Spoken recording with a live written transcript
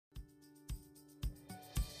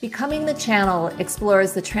Becoming the Channel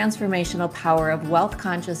explores the transformational power of wealth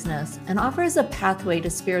consciousness and offers a pathway to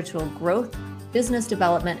spiritual growth, business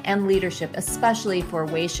development, and leadership, especially for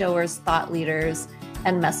wayshowers, thought leaders,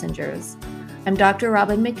 and messengers. I'm Dr.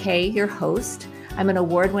 Robin McKay, your host. I'm an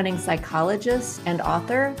award-winning psychologist and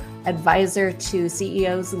author, advisor to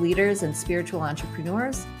CEOs, leaders, and spiritual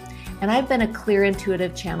entrepreneurs. And I've been a clear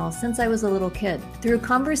intuitive channel since I was a little kid. Through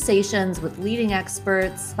conversations with leading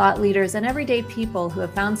experts, thought leaders, and everyday people who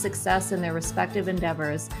have found success in their respective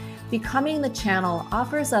endeavors, Becoming the Channel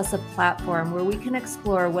offers us a platform where we can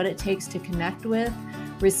explore what it takes to connect with,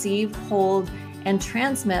 receive, hold, and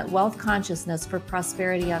transmit wealth consciousness for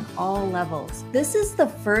prosperity on all levels. This is the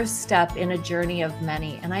first step in a journey of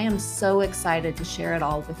many, and I am so excited to share it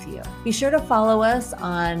all with you. Be sure to follow us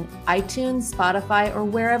on iTunes, Spotify, or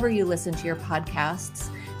wherever you listen to your podcasts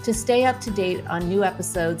to stay up to date on new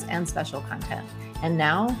episodes and special content. And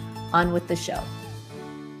now, on with the show.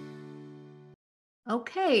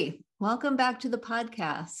 Okay, welcome back to the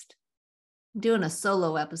podcast. I'm doing a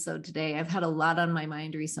solo episode today. I've had a lot on my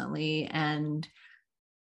mind recently, and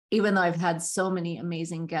even though I've had so many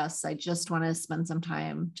amazing guests, I just want to spend some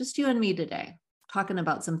time, just you and me today, talking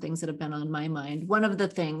about some things that have been on my mind. One of the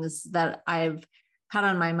things that I've had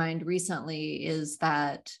on my mind recently is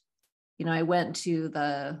that, I went to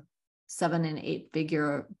the 7- and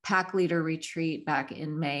 8-figure pack leader retreat back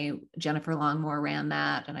in May. Jennifer Longmore ran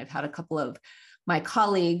that, and I've had a couple of my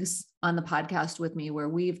colleagues on the podcast with me where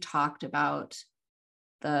we've talked about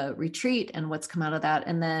the retreat and what's come out of that.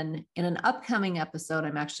 And then in an upcoming episode,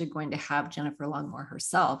 I'm actually going to have Jennifer Longmore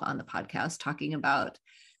herself on the podcast talking about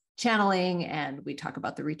channeling, and we talk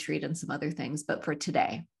about the retreat and some other things. But for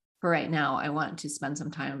today, for right now, I want to spend some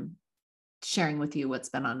time sharing with you what's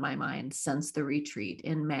been on my mind since the retreat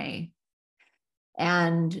in May.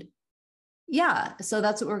 And yeah, so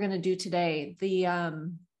that's what we're going to do today.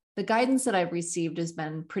 The guidance that I've received has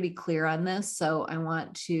been pretty clear on this. So I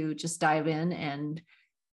want to just dive in and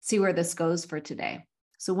see where this goes for today.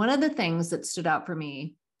 So one of the things that stood out for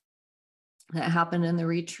me that happened in the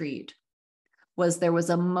retreat was there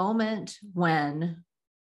was a moment when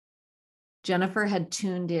Jennifer had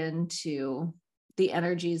tuned into the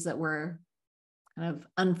energies that were kind of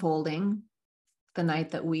unfolding the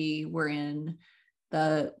night that we were in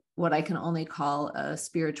what I can only call a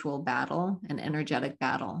spiritual battle, an energetic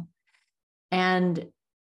battle. And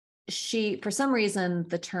for some reason,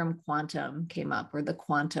 the term quantum came up, or the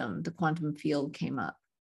quantum field came up.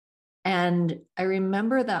 And I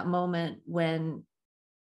remember that moment when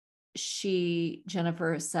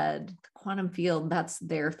Jennifer said, the quantum field, that's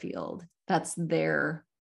their field. That's their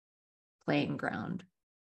playing ground.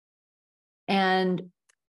 And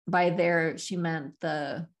by there, she meant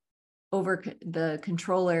the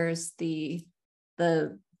controllers, the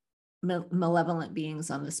malevolent beings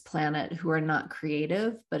on this planet who are not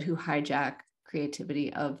creative, but who hijack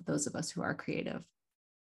creativity of those of us who are creative.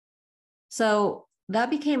 So that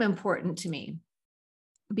became important to me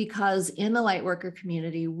because in the Lightworker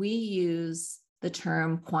community, we use the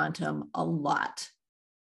term quantum a lot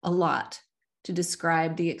to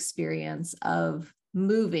describe the experience of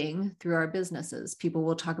moving through our businesses. People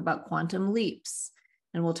will talk about quantum leaps,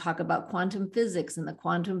 and we'll talk about quantum physics and the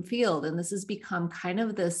quantum field. And this has become kind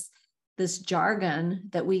of this jargon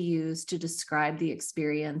that we use to describe the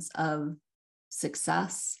experience of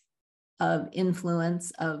success, of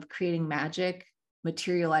influence, of creating magic,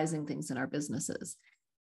 materializing things in our businesses.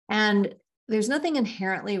 And there's nothing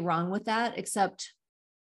inherently wrong with that, except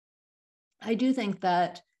I do think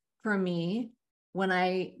that for me, when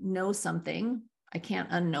I know something, I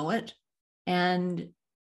can't unknow it. And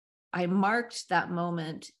I marked that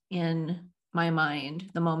moment in my mind,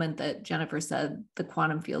 the moment that Jennifer said the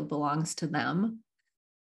quantum field belongs to them,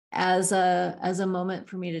 as a moment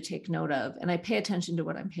for me to take note of. And I pay attention to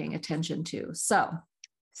what I'm paying attention to. So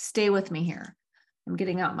stay with me here. I'm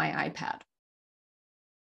getting out my iPad.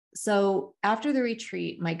 So after the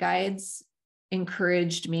retreat, my guides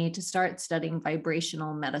encouraged me to start studying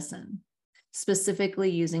vibrational medicine, specifically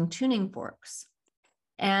using tuning forks.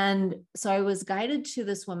 And so I was guided to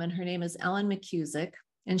this woman. Her name is Ellen McCusick,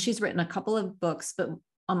 and she's written a couple of books, but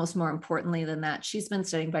almost more importantly than that, she's been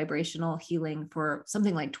studying vibrational healing for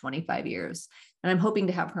something like 25 years. And I'm hoping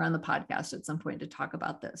to have her on the podcast at some point to talk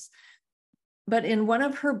about this. But in one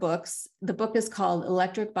of her books, the book is called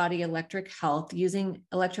Electric Body, Electric Health, Using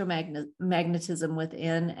Electromagnetism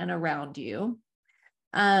Within and Around You.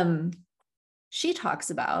 She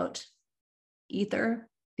talks about ether,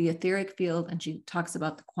 the etheric field, and she talks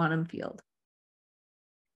about the quantum field.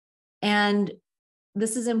 And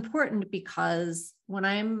this is important because when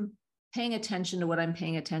I'm paying attention to what I'm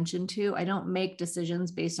paying attention to. I don't make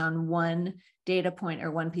decisions based on one data point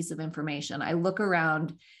or one piece of information. I look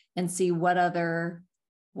around and see what other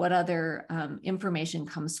information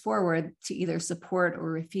comes forward to either support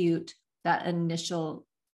or refute that initial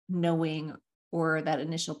knowing or that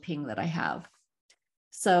initial ping that I have.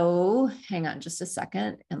 So hang on just a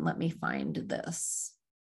second and let me find this.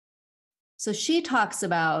 So she talks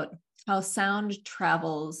about how sound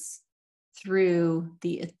travels through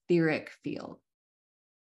the etheric field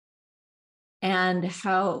and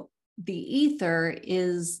how the ether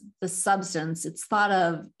is the substance. It's thought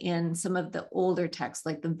of in some of the older texts,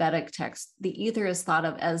 like the Vedic text. The ether is thought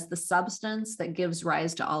of as the substance that gives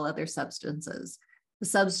rise to all other substances, the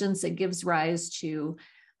substance that gives rise to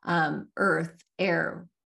earth, air,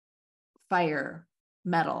 fire,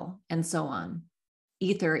 metal, and so on.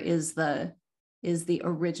 Ether is the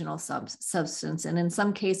original substance. And in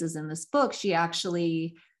some cases in this book, she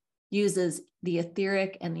actually uses the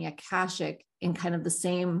etheric and the akashic in kind of the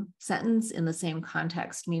same sentence in the same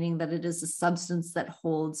context, meaning that it is a substance that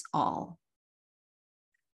holds all.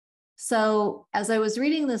 So as I was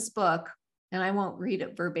reading this book, and I won't read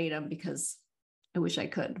it verbatim because I wish I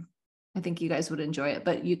could. I think you guys would enjoy it,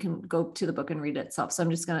 but you can go to the book and read it itself. So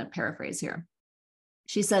I'm just going to paraphrase here.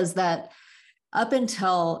 She says that up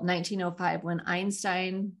until 1905, when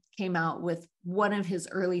Einstein came out with one of his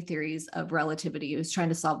early theories of relativity, he was trying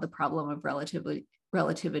to solve the problem of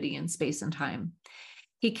relativity in space and time.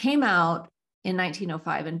 He came out in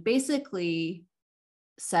 1905 and basically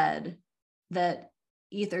said that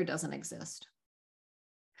ether doesn't exist.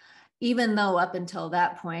 Even though up until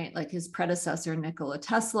that point, like his predecessor, Nikola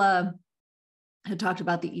Tesla, had talked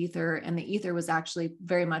about the ether, and the ether was actually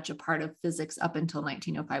very much a part of physics up until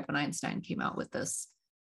 1905 when Einstein came out with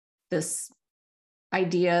this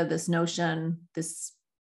idea, this notion, this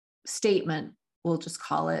statement, we'll just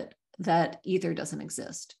call it, that ether doesn't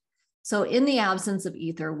exist. So in the absence of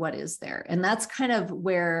ether, what is there? And that's kind of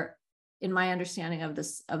where, in my understanding of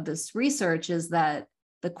this research, is that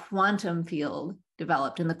the quantum field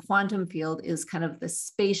developed. And the quantum field is kind of the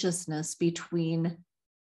spaciousness between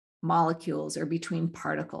molecules or between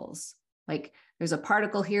particles. Like there's a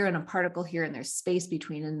particle here and a particle here, and there's space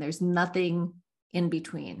between, and there's nothing in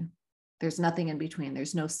between. There's nothing in between.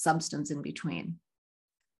 There's no substance in between.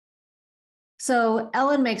 So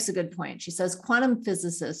Ellen makes a good point. She says quantum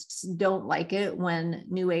physicists don't like it when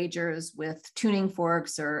New Agers with tuning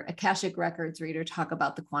forks or Akashic Records reader talk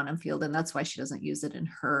about the quantum field, and that's why she doesn't use it in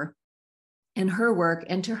her work.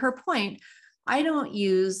 And to her point, I don't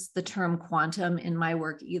use the term quantum in my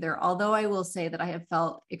work either, although I will say that I have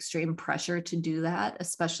felt extreme pressure to do that,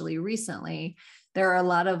 especially recently. There are a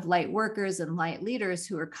lot of light workers and light leaders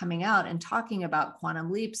who are coming out and talking about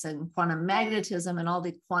quantum leaps and quantum magnetism and all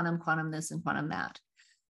the quantum this and quantum that.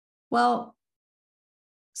 Well,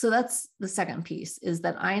 so that's the second piece, is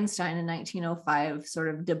that Einstein in 1905 sort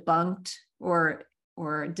of debunked or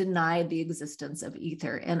denied the existence of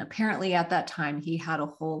ether. And apparently at that time, he had a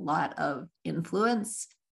whole lot of influence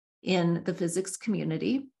in the physics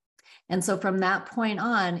community. And so from that point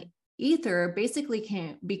on, ether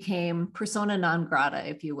basically became persona non grata,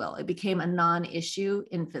 if you will. It became a non-issue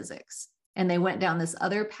in physics. And they went down this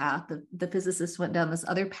other path, the physicists went down this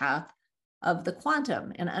other path of the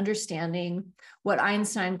quantum and understanding what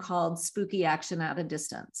Einstein called spooky action at a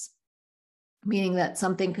distance, meaning that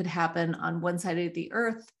something could happen on one side of the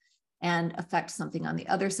earth and affect something on the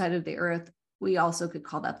other side of the earth. We also could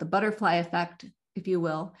call that the butterfly effect, if you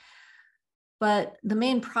will. But the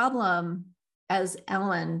main problem, as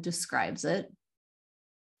Ellen describes it,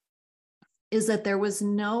 is that there was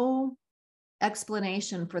no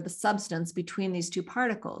explanation for the substance between these two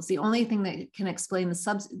particles. The only thing that can explain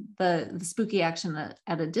the spooky action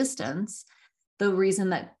at a distance, the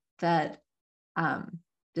reason that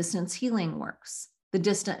distance healing works,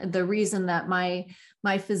 the reason that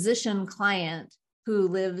my physician client who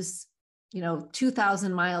lives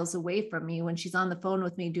 2,000 miles away from me, when she's on the phone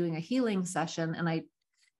with me doing a healing session,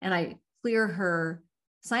 and I clear her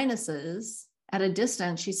sinuses at a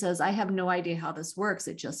distance, she says, I have no idea how this works.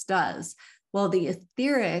 It just does. Well, the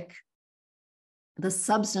etheric, the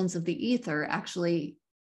substance of the ether, actually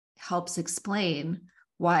helps explain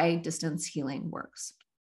why distance healing works.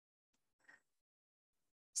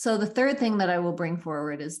 So the third thing that I will bring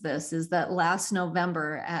forward is that last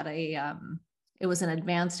November at it was an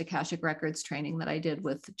advanced Akashic Records training that I did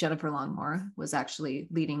with Jennifer Longmore, was actually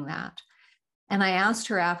leading that. And I asked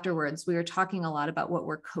her afterwards, we were talking a lot about what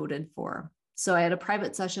we're coded for. So I had a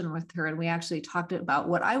private session with her, and we actually talked about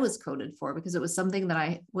what I was coded for, because it was something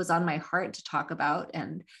that was on my heart to talk about.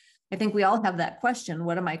 And I think we all have that question,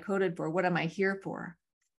 what am I coded for? What am I here for?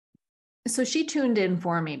 so she tuned in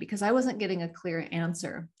for me because I wasn't getting a clear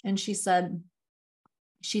answer. And she said,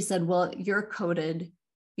 well, you're coded,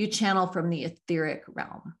 you channel from the etheric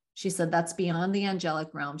realm. She said, that's beyond the angelic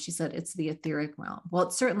realm. She said, it's the etheric realm. Well,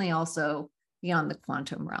 it's certainly also beyond the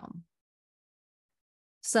quantum realm.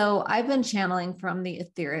 So I've been channeling from the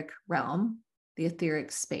etheric realm, the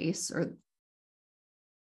etheric space or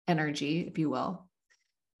energy, if you will.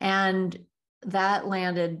 And that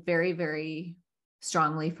landed very, very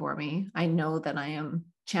strongly for me. I know that I am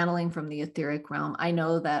channeling from the etheric realm. I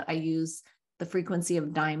know that I use the frequency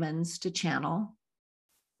of diamonds to channel,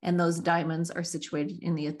 and those diamonds are situated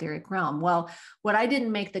in the etheric realm. Well, what I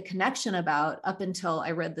didn't make the connection about up until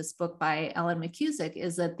I read this book by Ellen McCusick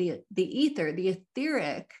is that the ether, the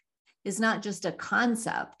etheric, is not just a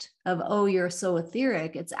concept of, oh, you're so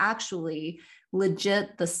etheric. It's actually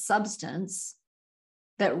legit the substance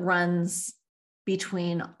that runs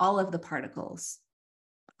between all of the particles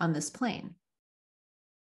on this plane.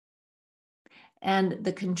 And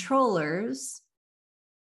the controllers,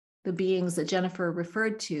 the beings that Jennifer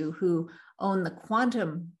referred to who own the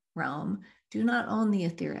quantum realm, do not own the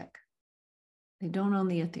etheric. They don't own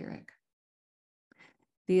the etheric.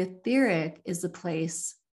 The etheric is the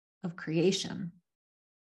place of creation.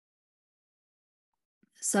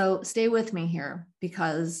 So stay with me here,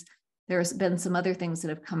 because there's been some other things that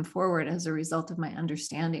have come forward as a result of my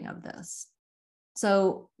understanding of this.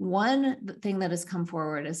 So one thing that has come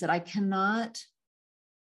forward is that I cannot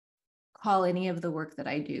call any of the work that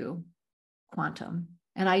I do quantum,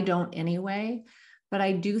 and I don't anyway, but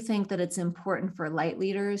I do think that it's important for light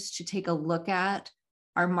leaders to take a look at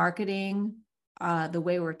our marketing, the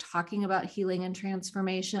way we're talking about healing and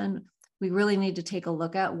transformation. We really need to take a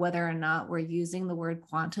look at whether or not we're using the word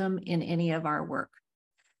quantum in any of our work,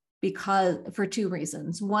 because for two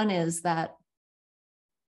reasons. One is that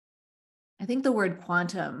I think the word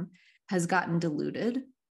quantum has gotten diluted.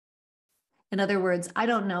 In other words, I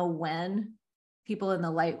don't know when people in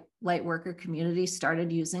the light worker community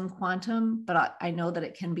started using quantum, but I know that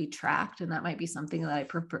it can be tracked, and that might be something that I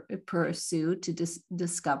pursue to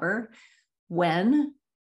discover when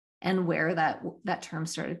and where that term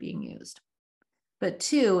started being used. But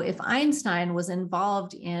two, if Einstein was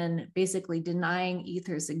involved in basically denying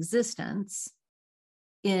ether's existence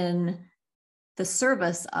in the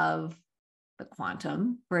service of the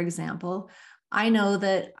quantum, for example, I know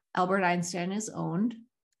that Albert Einstein is owned.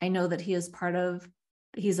 I know that he is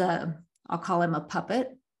I'll call him a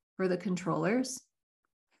puppet for the controllers.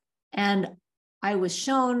 And I was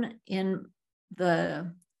shown in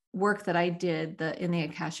the work that I did in the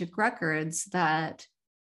Akashic Records that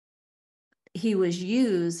he was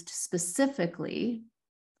used specifically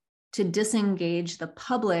to disengage the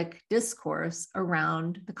public discourse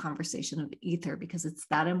around the conversation of ether, because it's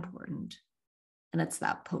that important and it's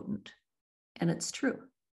that potent and it's true.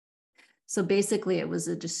 So basically it was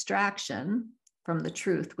a distraction from the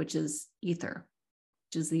truth, which is ether,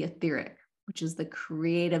 which is the etheric, which is the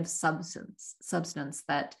creative substance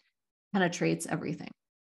that penetrates everything.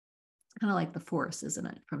 It's kind of like the Force, isn't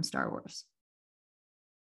it, from Star Wars?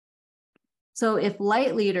 So if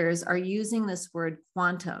light leaders are using this word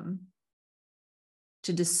quantum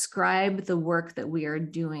to describe the work that we are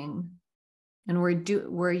doing, and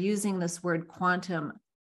we're using this word quantum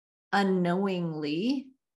unknowingly,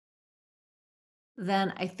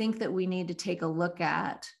 then I think that we need to take a look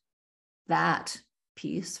at that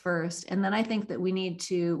piece first. And then I think that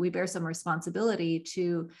we bear some responsibility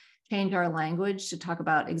to change our language to talk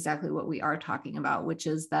about exactly what we are talking about, which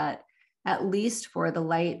is that at least for the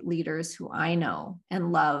light leaders who I know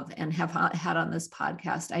and love and have had on this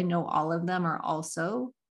podcast, I know all of them are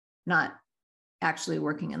also not actually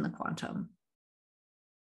working in the quantum.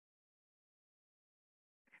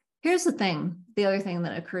 Here's the other thing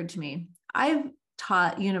that occurred to me. I've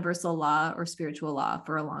taught universal law or spiritual law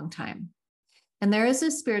for a long time. And there is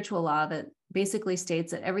a spiritual law that basically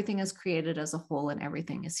states that everything is created as a whole and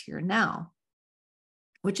everything is here now,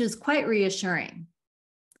 which is quite reassuring.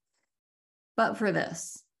 But for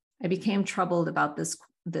this, I became troubled about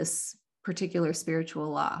this particular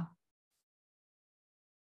spiritual law.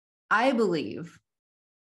 I believe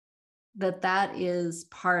that is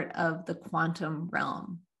part of the quantum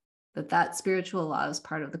realm, that spiritual law is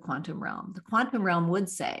part of the quantum realm. The quantum realm would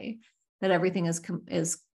say that everything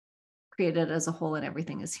is created as a whole and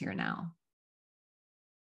everything is here now.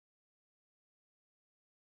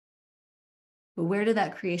 But where did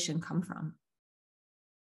that creation come from?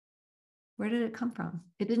 Where did it come from?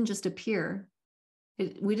 It didn't just appear.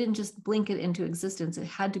 We didn't just blink it into existence. It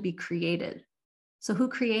had to be created. So who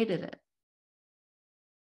created it?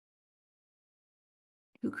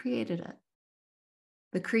 Who created it?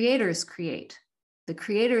 The creators create. The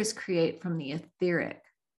creators create from the etheric.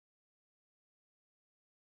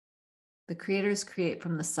 The creators create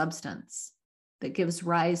from the substance that gives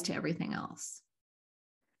rise to everything else.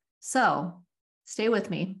 So stay with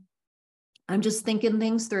me. I'm just thinking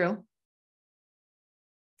things through.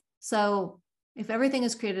 So if everything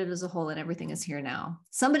is created as a whole and everything is here now,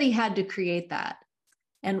 somebody had to create that.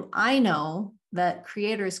 And I know that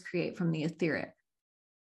creators create from the etheric.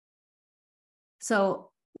 So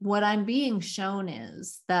what I'm being shown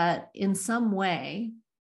is that in some way,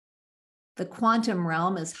 the quantum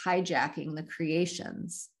realm is hijacking the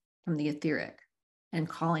creations from the etheric and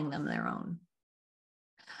calling them their own.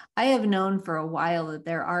 I have known for a while that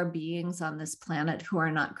there are beings on this planet who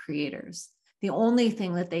are not creators. The only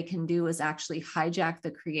thing that they can do is actually hijack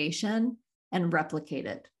the creation and replicate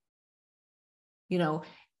it. You know,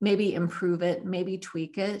 maybe improve it, maybe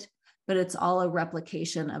tweak it, but it's all a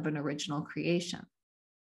replication of an original creation.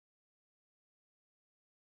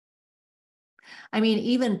 I mean,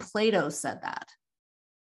 even Plato said that.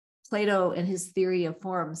 Plato, in his theory of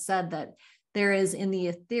form, said that there is in the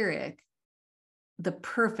etheric the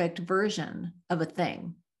perfect version of a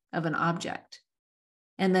thing, of an object.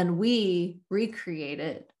 And then we recreate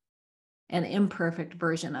it, an imperfect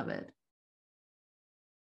version of it.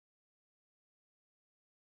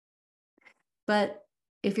 But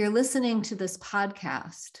if you're listening to this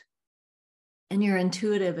podcast and you're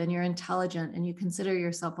intuitive and you're intelligent and you consider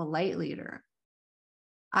yourself a light leader,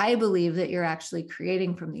 I believe that you're actually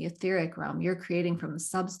creating from the etheric realm. You're creating from the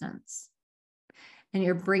substance. And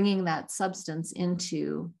you're bringing that substance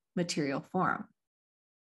into material form.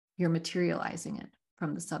 You're materializing it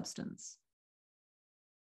from the substance.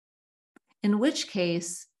 In which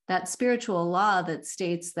case, that spiritual law that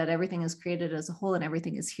states that everything is created as a whole and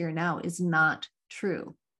everything is here now is not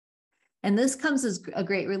true. And this comes as a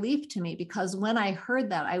great relief to me, because when I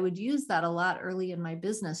heard that, I would use that a lot early in my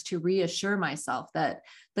business to reassure myself that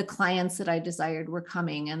the clients that I desired were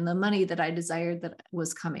coming and the money that I desired that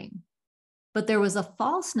was coming. But there was a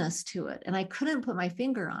falseness to it, and I couldn't put my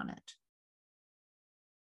finger on it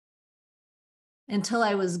until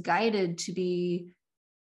I was guided to be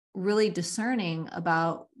really discerning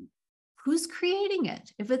about who's creating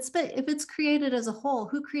it. If it's created as a whole,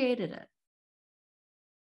 who created it?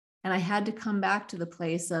 And I had to come back to the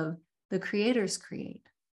place of the creators create.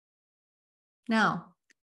 Now,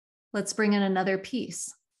 let's bring in another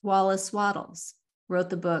piece. Wallace Wattles wrote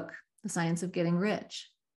the book, The Science of Getting Rich.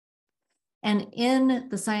 And in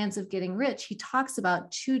The Science of Getting Rich, he talks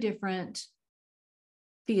about two different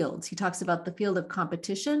fields. He talks about the field of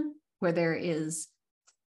competition, where there's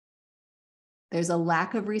a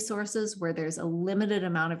lack of resources, where there's a limited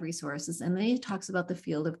amount of resources. And then he talks about the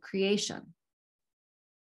field of creation,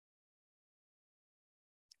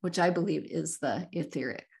 which I believe is the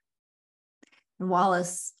etheric. And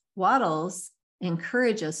Wallace Wattles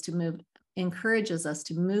encourages us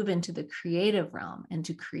to move into the creative realm and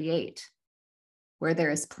to create where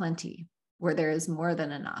there is plenty, where there is more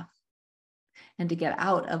than enough, and to get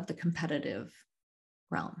out of the competitive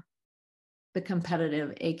realm, the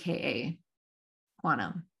competitive, AKA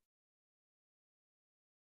quantum.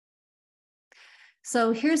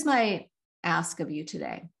 So here's my ask of you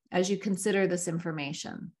today. As you consider this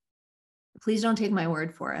information, please don't take my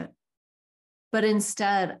word for it. But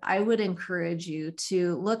instead, I would encourage you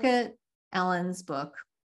to look at Ellen's book.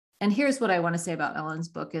 And here's what I want to say about Ellen's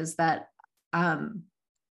book is that I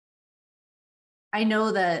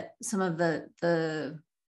know that some of the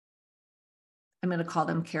I'm going to call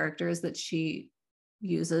them characters that she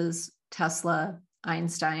uses, Tesla,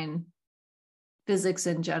 Einstein, physics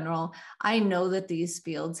in general. I know that these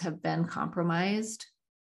fields have been compromised.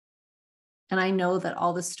 And I know that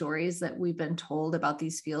all the stories that we've been told about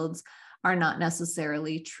these fields are not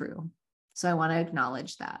necessarily true. So I want to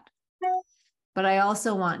acknowledge that. But I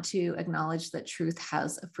also want to acknowledge that truth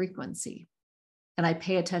has a frequency. And I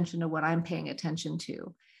pay attention to what I'm paying attention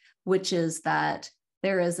to, which is that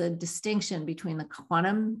there is a distinction between the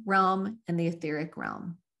quantum realm and the etheric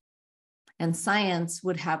realm. And science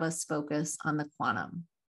would have us focus on the quantum.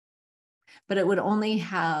 But it would only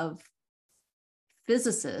have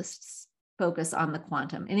physicists focus on the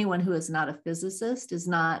quantum. Anyone who is not a physicist is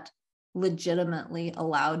not legitimately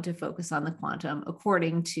allowed to focus on the quantum,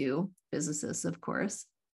 according to physicists, of course.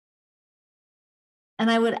 And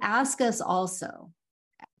I would ask us also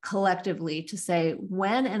collectively to say,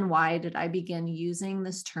 when and why did I begin using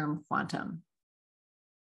this term quantum?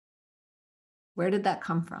 Where did that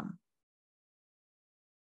come from?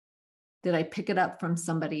 Did I pick it up from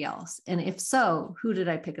somebody else? And if so, who did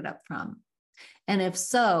I pick it up from? And if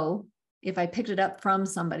so, if I picked it up from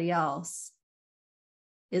somebody else,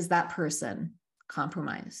 is that person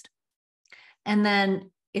compromised? And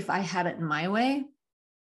then if I had it in my way,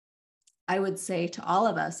 I would say to all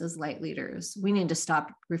of us as light leaders, we need to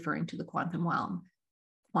stop referring to the quantum realm.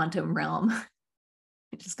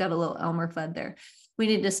 I just got a little Elmer Fudd there. We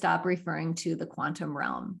need to stop referring to the quantum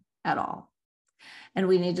realm at all. And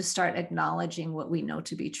we need to start acknowledging what we know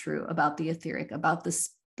to be true about the etheric, about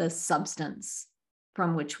the substance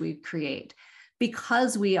from which we create,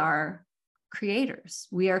 because we are creators.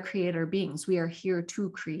 We are creator beings. We are here to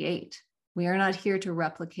create. We are not here to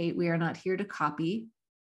replicate. We are not here to copy.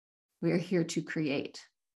 We are here to create.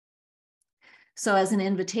 So as an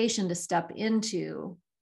invitation to step into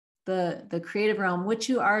the creative realm, which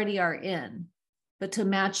you already are in, but to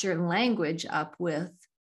match your language up with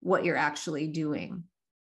what you're actually doing,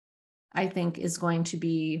 I think is going to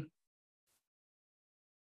be,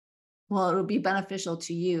 well, it'll be beneficial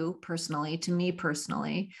to you personally, to me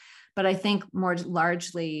personally, but I think more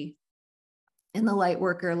largely in the light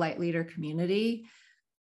worker, light leader community,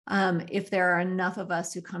 if there are enough of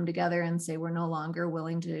us who come together and say we're no longer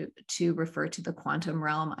willing to refer to the quantum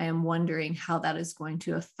realm, I am wondering how that is going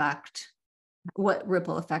to affect, what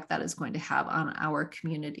ripple effect that is going to have on our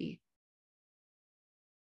community.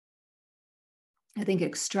 I think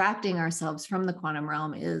extracting ourselves from the quantum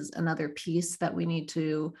realm is another piece that we need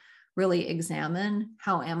to really examine.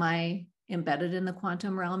 How am I embedded in the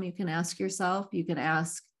quantum realm? You can ask yourself. You can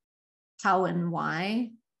ask, how and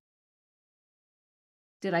why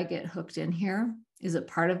did I get hooked in here? Is it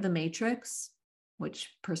part of the matrix?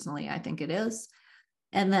 Which personally, I think it is.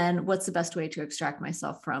 And then what's the best way to extract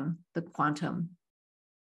myself from the quantum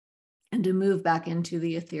and to move back into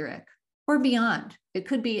the etheric or beyond? It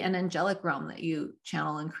could be an angelic realm that you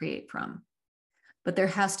channel and create from. But there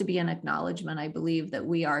has to be an acknowledgement, I believe, that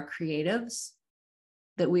we are creatives,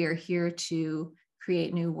 that we are here to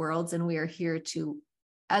create new worlds, and we are here to,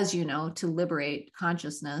 as you know, to liberate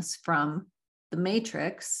consciousness from the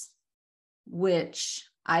matrix, which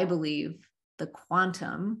I believe the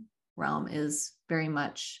quantum realm is very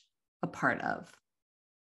much a part of.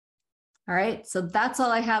 All right, so that's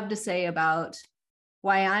all I have to say about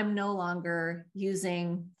why I'm no longer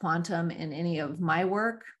using quantum in any of my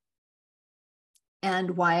work,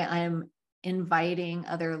 and why I'm inviting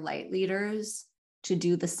other light leaders to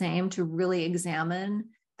do the same, to really examine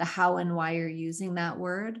the how and why you're using that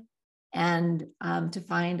word, and to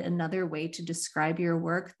find another way to describe your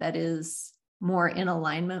work that is more in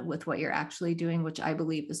alignment with what you're actually doing, which I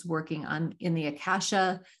believe is working in the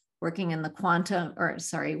Akasha, working in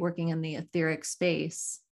the working in the etheric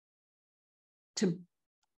space to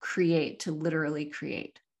create, to literally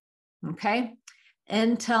create. Okay.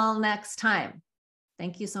 Until next time.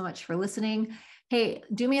 Thank you so much for listening. Hey,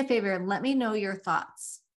 do me a favor and let me know your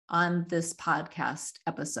thoughts on this podcast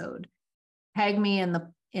episode. Tag me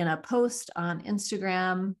in a post on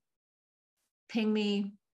Instagram, ping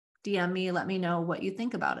me, DM me, let me know what you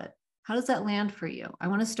think about it. How does that land for you? I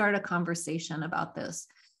want to start a conversation about this,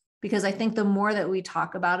 because I think the more that we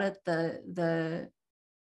talk about it, the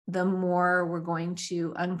more we're going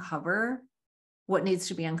to uncover what needs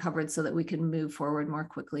to be uncovered so that we can move forward more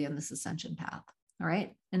quickly in this ascension path. All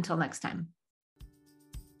right, until next time.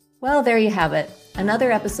 Well, there you have it.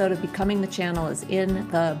 Another episode of Becoming the Channel is in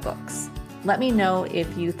the books. Let me know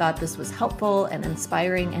if you thought this was helpful and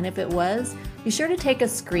inspiring, and if it was, be sure to take a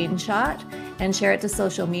screenshot and share it to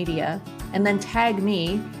social media, and then tag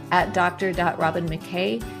me at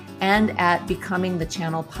dr.robinmckay and at Becoming the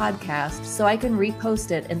Channel podcast so I can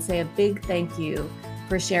repost it and say a big thank you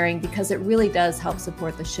for sharing, because it really does help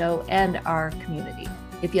support the show and our community.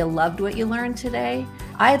 If you loved what you learned today,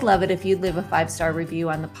 I'd love it if you'd leave a 5-star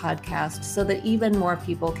review on the podcast so that even more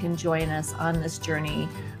people can join us on this journey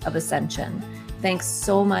of ascension. Thanks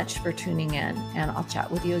so much for tuning in, and I'll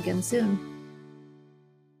chat with you again soon.